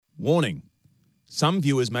Warning. Some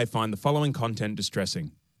viewers may find the following content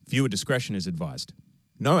distressing. Viewer discretion is advised.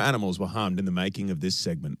 No animals were harmed in the making of this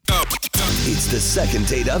segment. It's the second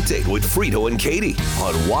date update with Frito and Katie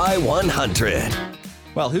on Y100.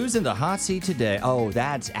 Well, who's in the hot seat today? Oh,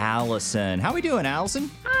 that's Allison. How we doing,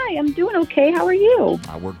 Allison? Hi, I'm doing okay. How are you?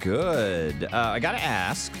 We're good. I got to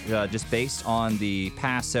ask, just based on the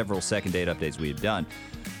past several second date updates we've done,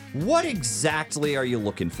 what exactly are you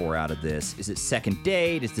looking for out of this? Is it second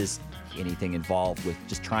date? Is this anything involved with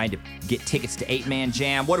just trying to get tickets to 8-Man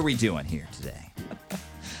Jam? What are we doing here today?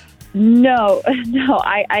 No,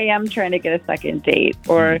 I am trying to get a second date,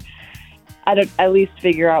 or at least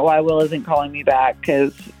figure out why Will isn't calling me back,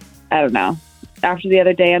 because, I don't know. After the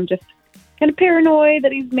other day, I'm just kind of paranoid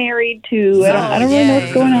that he's married, too. I don't really know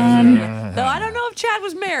what's going on. No, I don't know if Chad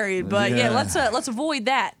was married, but let's avoid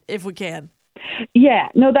that if we can. Yeah,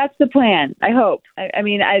 no, that's the plan. I hope. I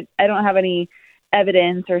mean, I don't have any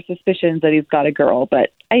evidence or suspicions that he's got a girl,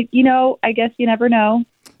 but I guess you never know.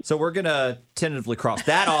 So we're going to tentatively cross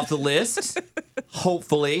that off the list,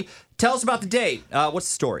 hopefully. Tell us about the date. What's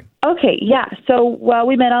the story? Okay, yeah. So,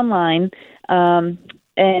 we met online,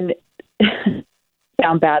 and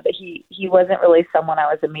found bad that he wasn't really someone I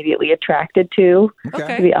was immediately attracted to,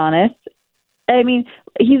 Okay. to be honest. I mean,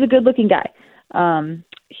 he's a good-looking guy.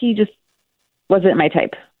 He just wasn't my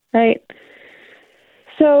type, right?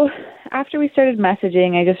 So after we started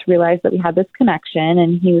messaging, I just realized that we had this connection,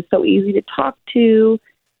 and he was so easy to talk to.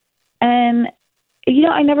 And,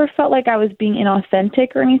 I never felt like I was being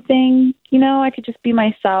inauthentic or anything. I could just be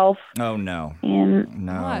myself. Oh, no. And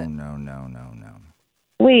No.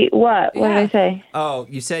 wait, what? What did I say? Oh,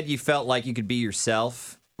 you said you felt like you could be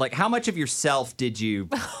yourself. Like, how much of yourself did you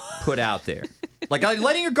put out there? Like,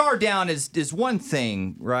 letting your guard down is one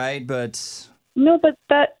thing, right? But No, but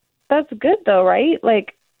that's good though, right?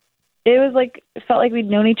 Like, it felt like we'd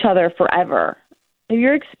known each other forever. Have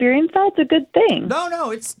you experienced that? It's a good thing.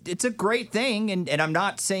 no, it's a great thing, and I'm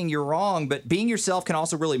not saying you're wrong, but being yourself can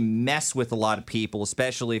also really mess with a lot of people,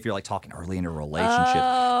 especially if you're like talking early in a relationship.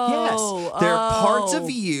 Yes, there are parts of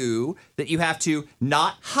you that you have to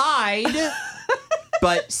not hide,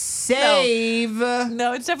 but save.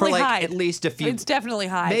 No, it's definitely for like hide. at least a few. It's definitely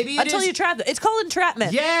hide. Maybe it until is- you trap them. It's called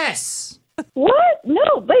entrapment. Yes. What? No,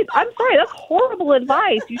 wait, I'm sorry. That's horrible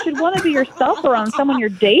advice. You should want to be yourself around someone you're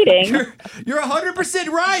dating. You're 100%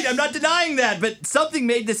 right. I'm not denying that, but something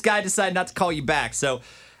made this guy decide not to call you back. So,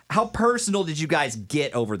 how personal did you guys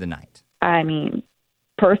get over the night? I mean,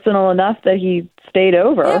 personal enough that he stayed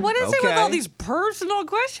over. Yeah, what is it with Okay. all these personal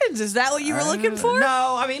questions? Is that what you were looking for?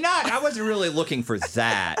 No, I mean, I wasn't really looking for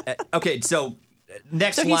that. Okay, so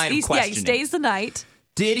next So line of questioning. he stays the night.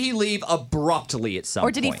 Did he leave abruptly at some Or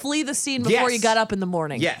point? did he flee the scene before Yes. you got up in the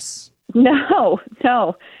morning? Yes. No.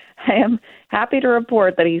 I am happy to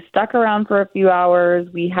report that he stuck around for a few hours.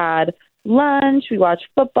 We had lunch. We watched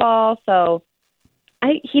football. So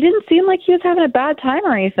he didn't seem like he was having a bad time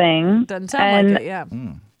or anything. Doesn't sound like it, yeah.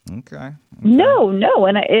 Okay. No.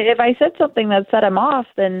 And if I said something that set him off,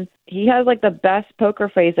 then he has like the best poker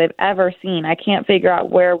face I've ever seen. I can't figure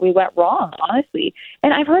out where we went wrong, honestly.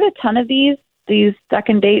 And I've heard a ton of these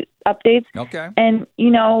second date updates. Okay. And, you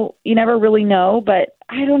never really know, but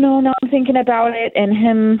I don't know. Now I'm thinking about it, and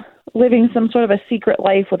him living some sort of a secret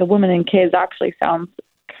life with a woman and kids actually sounds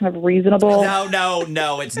kind of reasonable.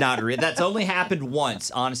 No, it's not real. That's only happened once,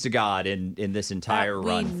 honest to God, in this entire That we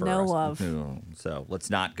run for know us. of. So let's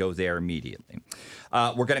not go there immediately.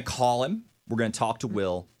 We're going to call him. We're going to talk to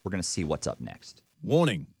Will. We're going to see what's up next.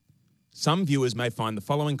 Warning. Some viewers may find the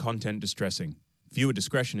following content distressing. Viewer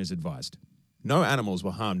discretion is advised. No animals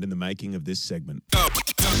were harmed in the making of this segment.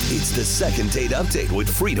 It's the second date update with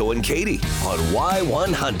Frito and Katie on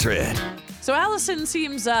Y100. So Allison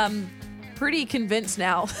seems pretty convinced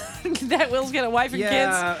now that Will's got a wife and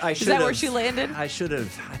kids. Is that where she landed? I should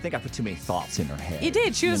have. I think I put too many thoughts in her head. You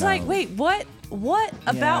did. She was like, wait, what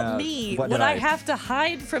about me what would did I I- have to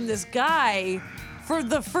hide from this guy for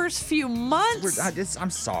the first few months? I'm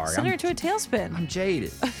sorry. Send her to a tailspin. I'm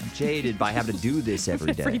jaded. I'm jaded by having to do this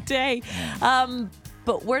every day. Every day.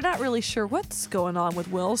 But we're not really sure what's going on with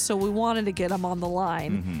Will, so we wanted to get him on the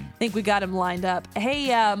line. I think we got him lined up. Hey,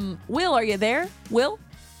 Will, are you there? Will?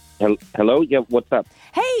 Hello? Yeah, what's up?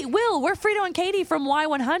 Hey, Will, we're Frito and Katie from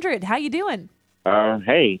Y100. How you doing?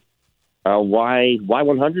 Hey.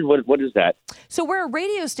 Y100? What is that? So we're a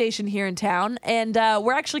radio station here in town, and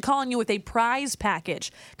we're actually calling you with a prize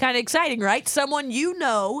package. Kind of exciting, right? Someone you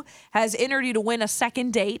know has entered you to win a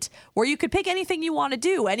second date where you could pick anything you want to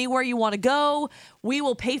do, anywhere you want to go. We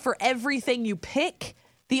will pay for everything you pick.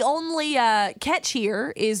 The only catch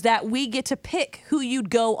here is that we get to pick who you'd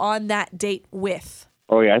go on that date with.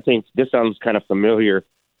 Oh, yeah, I think this sounds kind of familiar.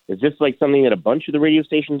 Is this like something that a bunch of the radio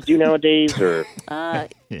stations do nowadays, or? Yeah,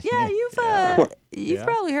 you've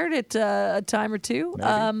probably heard it a time or two.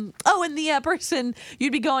 And the person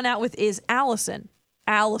you'd be going out with is Allison.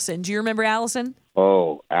 Allison, do you remember Allison?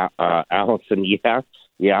 Oh, Allison,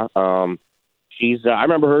 yeah. She's. I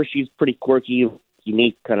remember her. She's pretty quirky,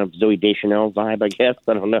 unique, kind of Zoe Deschanel vibe, I guess.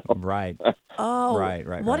 I don't know. Right. Oh,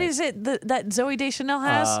 Right. What is it that Zoe Deschanel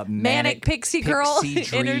has? Manic Pixie Girl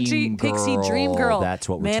Pixie energy, Dream Pixie Girl. Dream Girl. That's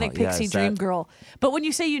what we're Manic talking- Pixie yes, Dream that- Girl. But when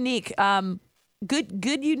you say unique,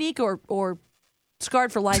 good unique or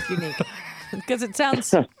scarred for life unique, because it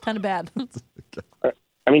sounds kind of bad.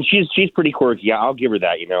 I mean, she's pretty quirky. Yeah, I'll give her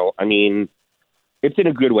that. I mean, it's in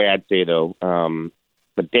a good way, I'd say, though.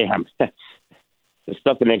 But damn, the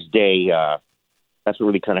stuff the next day. That's what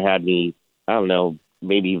really kind of had me. I don't know,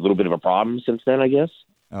 maybe a little bit of a problem since then, I guess.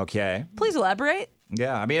 Okay. Please elaborate.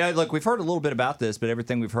 Yeah. I mean, look, we've heard a little bit about this, but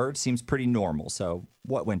everything we've heard seems pretty normal. So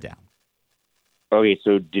what went down? Okay,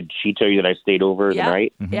 so did she tell you that I stayed over the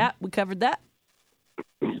night? Yeah, we covered that.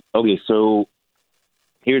 Okay, so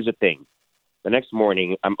here's the thing. The next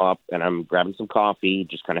morning, I'm up and I'm grabbing some coffee,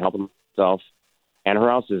 just kind of helping myself. And her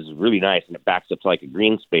house is really nice, and it backs up to like a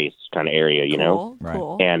green space kind of area, you know? Right.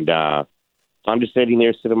 Cool. And so I'm just sitting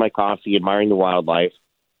there, sipping my coffee, admiring the wildlife.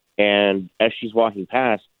 And as she's walking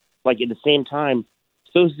past, like at the same time,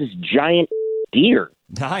 so is this giant deer.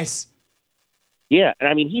 Nice. Yeah, and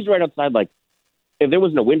I mean, he's right outside. Like, if there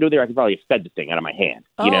wasn't a window there, I could probably have fed the thing out of my hand,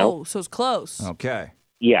 you know? So it's close. Okay.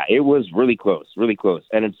 Yeah, it was really close, really close.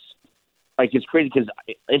 And it's like, it's crazy because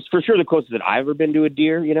it's for sure the closest that I've ever been to a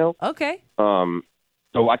deer, you know? Okay.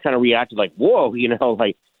 So I kind of reacted like, whoa, you know,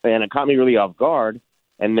 like, and it caught me really off guard.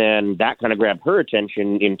 And then that kind of grabbed her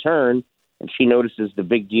attention in turn, and she notices the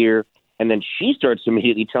big deer. And then she starts to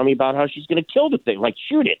immediately tell me about how she's going to kill the thing, like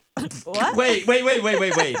shoot it. What? Wait.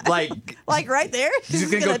 Like right there?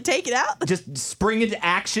 She's gonna gonna go- take it out Just spring into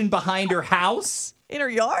action behind her house? in her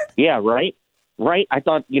yard? Yeah, right? Right? I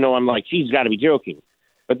thought, I'm like, she's got to be joking.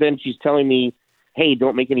 But then she's telling me, hey,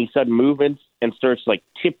 don't make any sudden movements, and starts like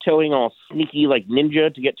tiptoeing all sneaky like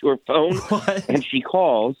ninja to get to her phone. What? And she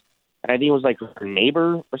calls, and I think it was like her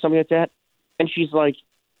neighbor or something like that. And she's like,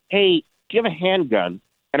 hey, do you have a handgun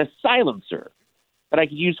and a silencer that I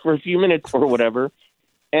could use for a few minutes or whatever?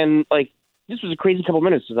 And like, this was a crazy couple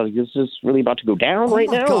minutes. So I was like, is this really about to go down right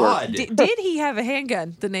my now? God. Did he have a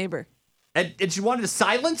handgun, the neighbor? And she wanted a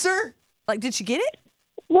silencer? Like, did she get it?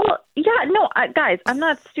 Well, yeah, no, guys, I'm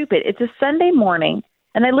not stupid. It's a Sunday morning,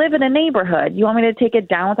 and I live in a neighborhood. You want me to take it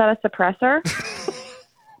down without a suppressor?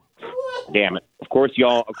 Damn it. Of course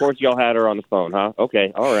y'all had her on the phone, huh?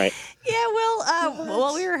 Okay. All right. Yeah,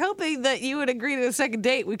 well, we were hoping that you would agree to a second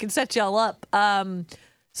date. We could set y'all up.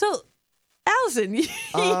 So, Allison, you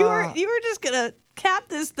were just gonna cap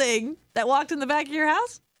this thing that walked in the back of your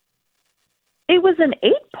house? It was an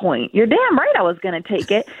 8-point. You're damn right I was going to take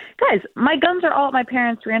it. Guys, my guns are all at my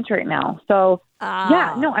parents' ranch right now. So,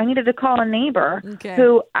 yeah, no, I needed to call a neighbor Okay.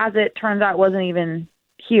 who, as it turns out, wasn't even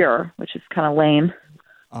here, which is kind of lame.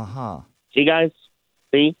 Uh-huh. See, guys?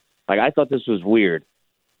 See? Like, I thought this was weird.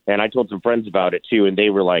 And I told some friends about it, too, and they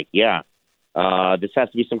were like, yeah, this has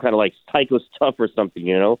to be some kind of, like, psycho stuff or something,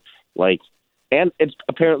 you know? Like, and it's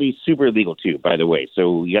apparently super illegal, too, by the way.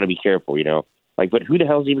 So you got to be careful, you know? Like, but who the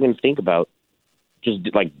hell is even going to think about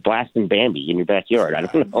just, like, blasting Bambi in your backyard? I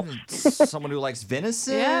don't know. Someone who likes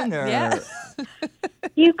venison? Yeah.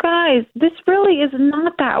 You guys, this really is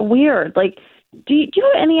not that weird. Like, do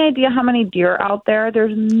you have any idea how many deer out there?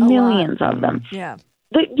 There's millions of them. Yeah.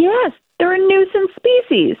 Yes, they're a nuisance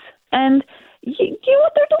species. And you know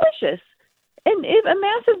what? They're delicious. And if a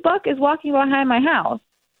massive buck is walking behind my house,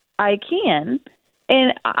 I can,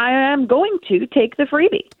 and I am going to take the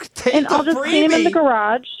freebie. And I'll just clean him in the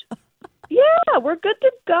garage. Yeah, we're good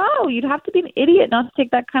to go. You'd have to be an idiot not to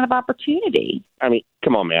take that kind of opportunity. I mean,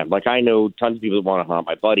 come on, man. Like, I know tons of people that want to hunt,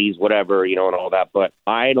 my buddies, whatever, you know, and all that, but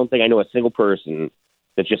I don't think I know a single person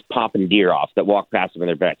that's just popping deer off that walk past them in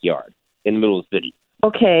their backyard in the middle of the city.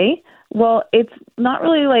 Okay, well, it's not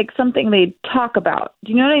really like something they talk about.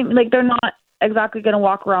 Do you know what I mean? Like, they're not exactly going to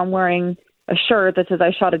walk around wearing a shirt that says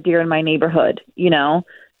I shot a deer in my neighborhood, you know?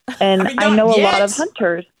 And I know a lot of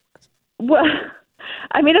hunters. Well,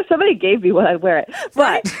 I mean, if somebody gave me one, I'd wear it.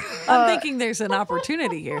 But I'm thinking there's an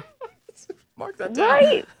opportunity here. Mark that down.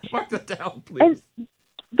 Right. Mark that down, please.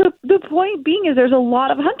 And the point being is there's a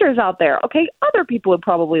lot of hunters out there. Okay, other people would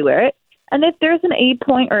probably wear it. And if there's an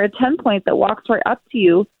 8-point or a 10-point that walks right up to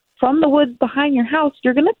you from the woods behind your house,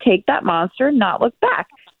 you're going to take that monster and not look back.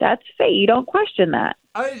 That's fate. You don't question that.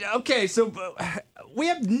 Okay, so we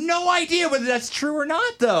have no idea whether that's true or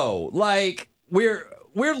not, though. Like, we're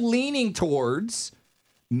we're leaning towards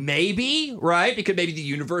maybe, right? Because maybe the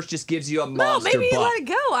universe just gives you a No, monster maybe you butt. let it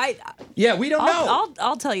go. Yeah, we don't know.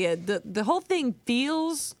 I'll tell you, the whole thing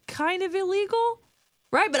feels kind of illegal,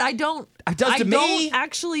 right? But I don't. It does to me. don't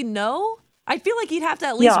actually know. I feel like you'd have to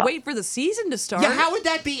at least Yeah. wait for the season to start. Yeah, how would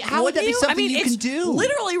that be? How would that be Wouldn't you? something I mean, you it's can do?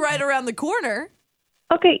 literally right around the corner.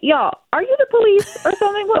 Okay, y'all, are you the police or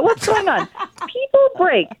something? What's going on? People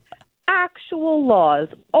break actual laws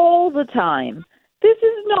all the time. This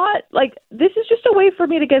is not this is just a way for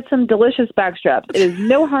me to get some delicious backstraps. It is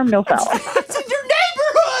no harm, no foul. It's in your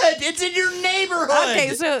neighborhood. It's in your neighborhood.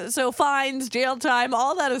 Okay, so fines, jail time,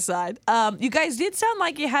 all that aside, you guys did sound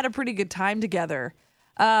like you had a pretty good time together.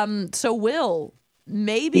 So Will,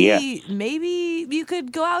 maybe you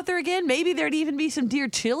could go out there again. Maybe there'd even be some deer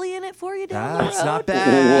chili in it for you down the road. That's not You know,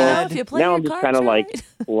 bad. if you play Now your I'm just cards kind of right.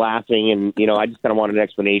 like laughing, and I just kind of want an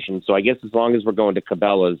explanation. So I guess as long as we're going to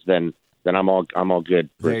Cabela's, then I'm all good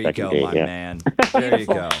for There a you second go, date. my Yeah. man. There you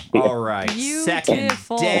go. All right. Second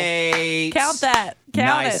Beautiful. date. Count that.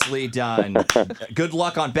 Count it. Nicely done. Good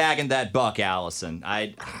luck on bagging that buck, Allison.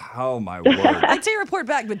 Oh my word. I'd say report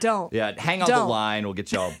back, but don't. Yeah, hang on the Don't. line. We'll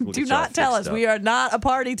get y'all. Do not tell us. We are not a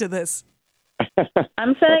party to this.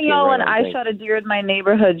 I'm sending y'all right an on, I thanks. shot a deer in my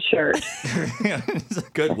neighborhood shirt.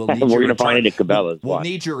 Good. We'll need We're your gonna find return- it at Cabela's. We'll Watch.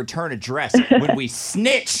 need your return address when we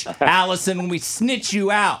snitch, Allison. When we snitch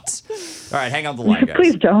you out. All right, hang on the line, guys.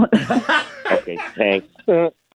 Please don't. Okay, thanks.